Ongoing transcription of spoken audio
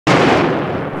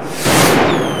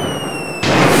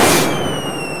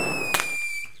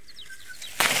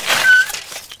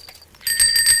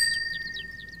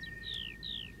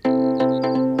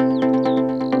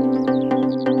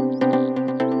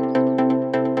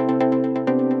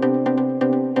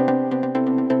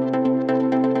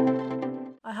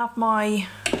my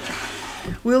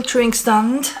wheel truing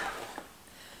stand.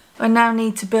 I now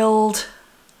need to build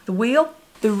the wheel.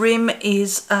 The rim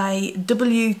is a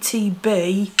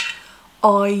WTB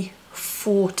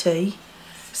I40,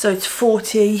 so it's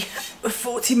 40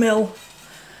 mil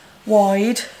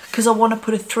wide, because I want to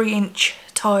put a 3-inch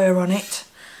tyre on it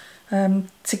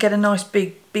to get a nice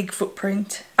big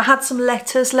footprint. I had some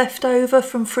letters left over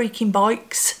from Freaking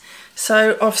Bikes,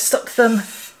 so I've stuck them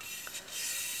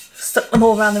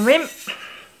all around the rim.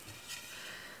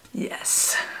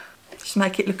 Yes, just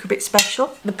make it look a bit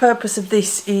special. The purpose of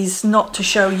this is not to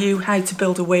show you how to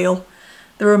build a wheel.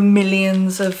 There are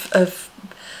millions of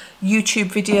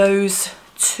YouTube videos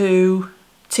to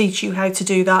teach you how to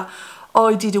do that.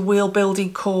 I did a wheel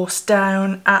building course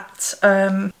down at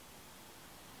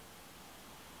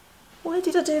where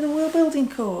did I do the wheel building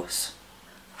course?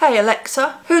 Hey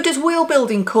Alexa, who does wheel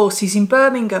building courses in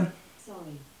Birmingham?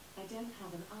 Sorry, I don't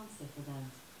have an answer for that.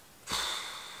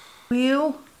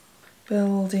 Wheel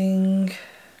building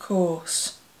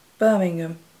course,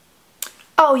 Birmingham.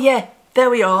 Oh yeah, there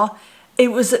we are.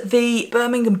 It was at the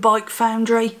Birmingham Bike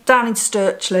Foundry down in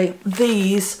Sturchley.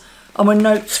 These are my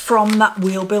notes from that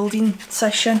wheel building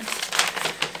session.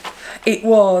 It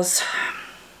was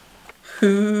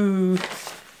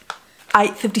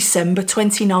 8th of December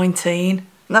 2019.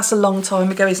 That's a long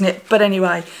time ago, isn't it? But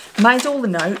anyway, made all the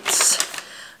notes.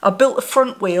 I built a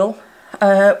front wheel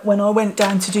when I went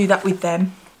down to do that with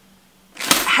them.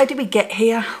 How did we get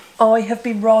here? I have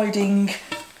been riding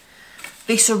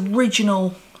this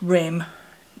original rim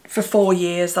for 4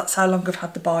 years. That's how long I've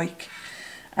had the bike.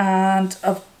 And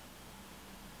I've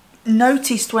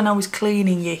noticed when I was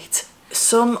cleaning it,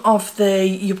 some of the,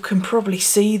 you can probably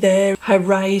see there how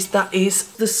raised that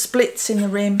is. The splits in the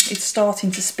rim, it's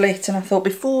starting to split, and I thought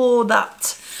before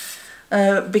that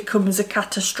becomes a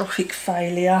catastrophic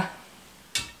failure,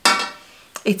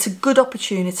 it's a good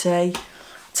opportunity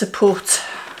to put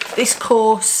this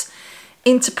course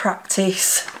into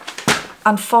practice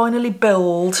and finally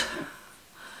build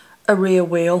a rear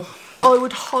wheel. I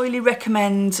would highly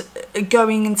recommend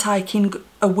going and taking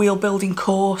a wheel building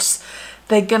course.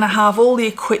 They're going to have all the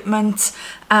equipment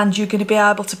and you're going to be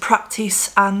able to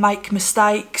practice and make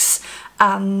mistakes,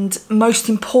 and most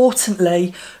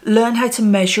importantly learn how to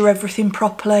measure everything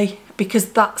properly,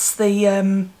 because that's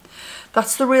the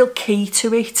real key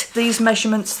to it. These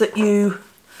measurements that you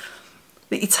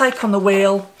take on the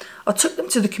wheel, I took them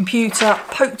to the computer,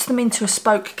 poked them into a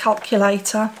spoke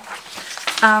calculator,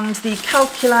 and the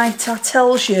calculator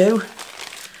tells you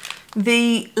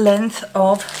the length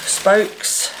of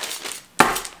spokes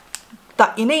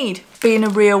that you need. Being a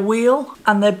rear wheel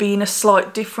and there being a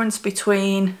slight difference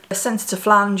between centre to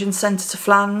flange and centre to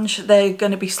flange, they're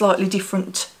going to be slightly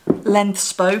different length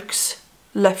spokes,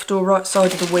 left or right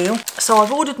side of the wheel. So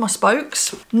I've ordered my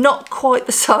spokes, not quite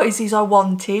the sizes I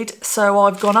wanted, so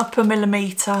I've gone up 1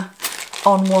 millimetre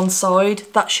on one side.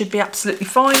 That should be absolutely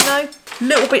fine though.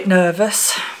 Little bit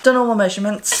nervous. Done all my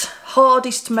measurements.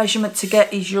 Hardest measurement to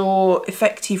get is your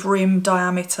effective rim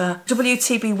diameter.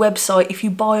 WTB website, if you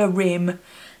buy a rim,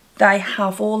 they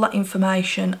have all that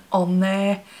information on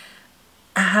there.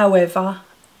 However,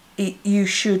 you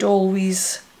should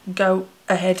always go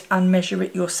ahead and measure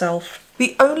it yourself.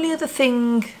 The only other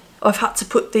thing I've had to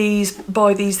put these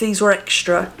were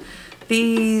extra.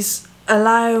 These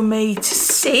allow me to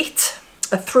sit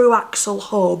a through axle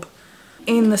hub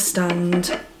in the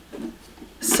stand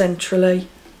centrally.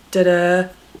 Ta-da.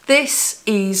 This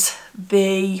is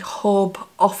the hub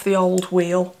off the old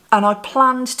wheel, and I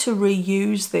planned to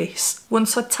reuse this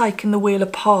once I'd taken the wheel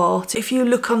apart. If you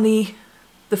look on the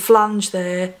flange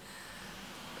there,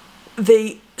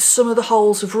 some of the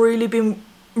holes have really been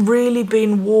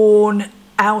worn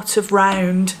out of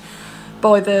round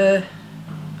by the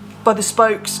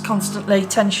spokes constantly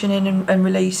tensioning and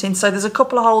releasing. So there's a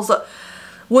couple of holes that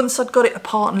once I'd got it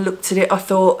apart and looked at it, I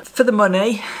thought, for the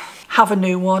money, have a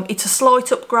new one. It's a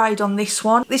slight upgrade on this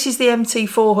one. This is the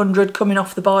MT400 coming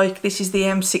off the bike. This is the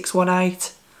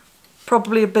M618.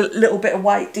 Probably a little bit of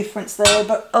weight difference there,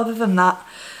 but other than that,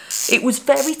 it was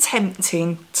very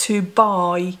tempting to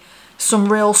buy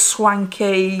some real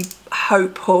swanky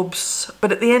Hope hubs.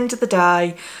 But at the end of the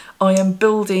day, I am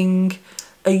building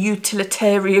a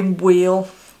utilitarian wheel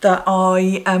that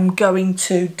I am going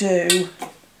to do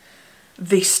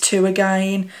this to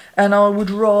again, and I would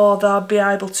rather be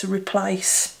able to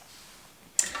replace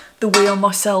the wheel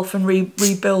myself and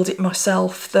rebuild it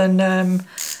myself than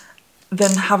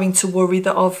having to worry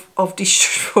that I've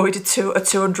destroyed a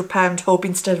 £200 hub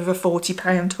instead of a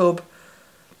 £40 hub.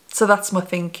 So that's my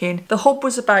thinking. The hub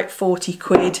was about 40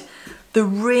 quid, the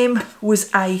rim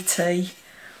was 80,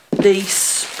 the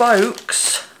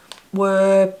spokes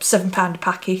were £7 a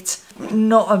packet.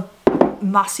 Not a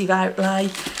massive outlay.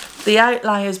 The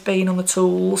outlay has been on the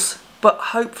tools, but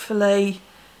hopefully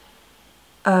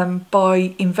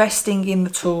by investing in the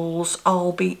tools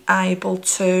I'll be able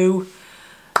to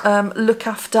look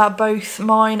after both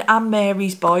mine and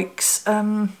Mary's bikes.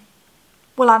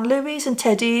 Well, and Louie's and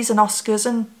Teddy's and Oscar's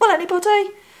and, well,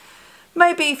 anybody.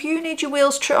 Maybe if you need your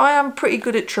wheels I am pretty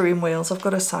good at truing wheels, I've got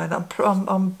to say that.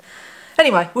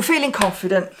 Anyway, we're feeling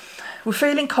confident. We're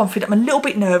feeling confident. I'm a little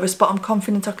bit nervous, but I'm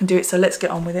confident I can do it, so let's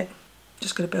get on with it.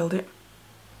 Just got to build it.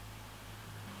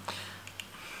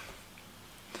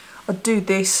 I'd do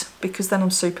this because then I'm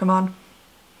Superman,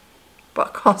 but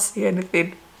I can't see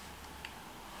anything.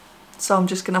 So I'm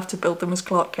just going to have to build them as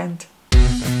Clark Kent.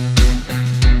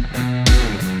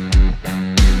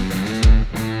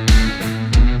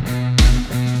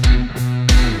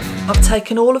 I've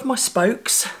taken all of my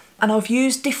spokes and I've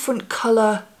used different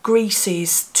colour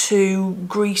greases to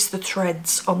grease the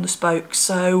threads on the spokes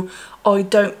so I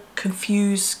don't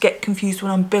get confused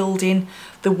when I'm building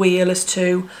the wheel as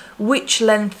to which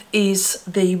length is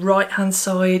the right hand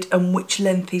side and which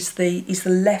length is the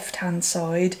left hand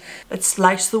side. Let's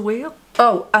lace the wheel.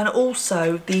 Oh, and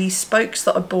also the spokes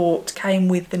that I bought came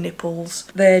with the nipples.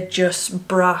 They're just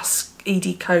brass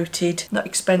ED coated, not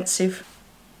expensive.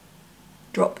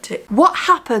 Dropped it. What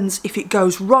happens if it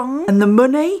goes wrong? And the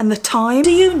money and the time?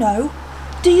 Do you know?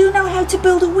 Do you know how to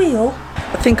build a wheel?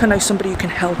 I think I know somebody who can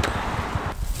help.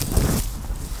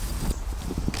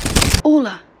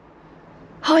 Orla,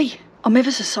 hi. I'm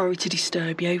ever so sorry to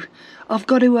disturb you. I've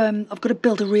got to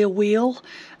build a real wheel.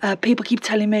 People keep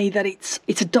telling me that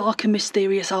it's a dark and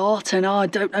mysterious art, and I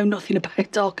don't know nothing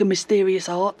about dark and mysterious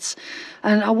arts.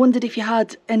 And I wondered if you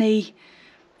had any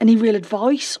real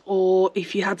advice, or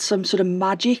if you had some sort of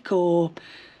magic, or,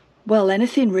 well,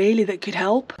 anything really that could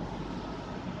help.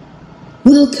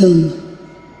 Welcome,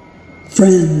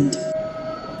 friend.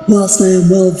 Whilst I am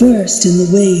well versed in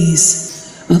the ways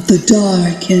of the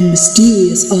dark and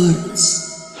mysterious arts,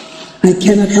 I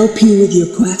cannot help you with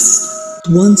your quest.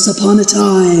 Once upon a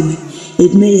time,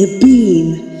 it may have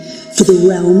been for the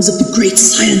realms of the great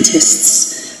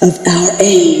scientists of our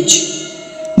age.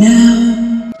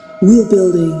 Now, wheel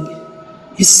building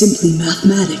is simply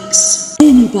mathematics.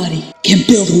 Anybody can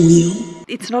build a wheel.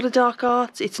 It's not a dark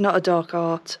art, it's not a dark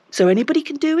art. So anybody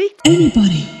can do it?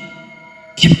 Anybody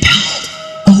can build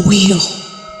a wheel.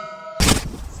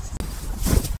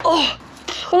 Oh,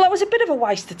 well, that was a bit of a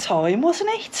waste of time,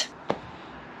 wasn't it?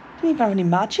 Didn't even have any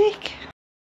magic.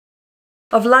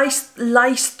 I've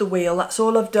laced the wheel, that's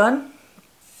all I've done.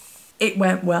 It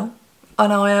went well.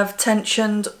 And I have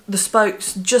tensioned the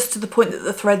spokes just to the point that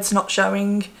the thread's not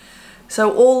showing.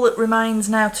 So all that remains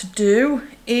now to do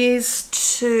is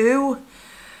to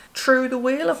true the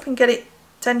wheel up and get it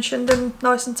tensioned and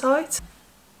nice and tight.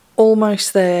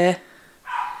 Almost there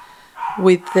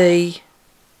with the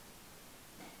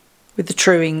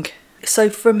truing. So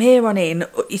from here on in,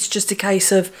 it's just a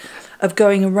case of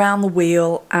going around the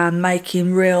wheel and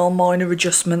making real minor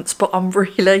adjustments, but I'm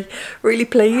really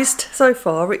pleased so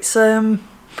far. It's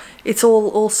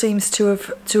all seems to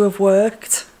have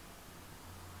worked.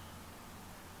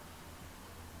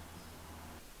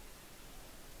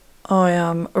 I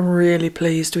am really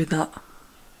pleased with that.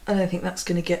 I don't think that's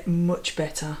going to get much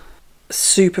better.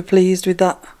 Super pleased with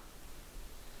that.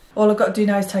 All I've got to do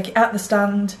now is take it out the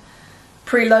stand,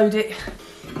 preload it.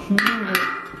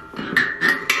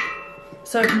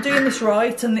 So if I'm doing this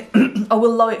right, and I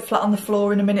will lie it flat on the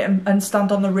floor in a minute and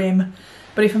stand on the rim,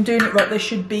 but if I'm doing it right, there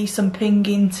should be some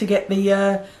pinging to get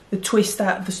the twist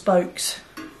out of the spokes.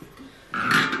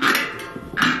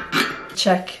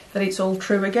 Check that it's all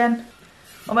true again.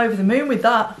 I'm over the moon with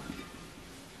that.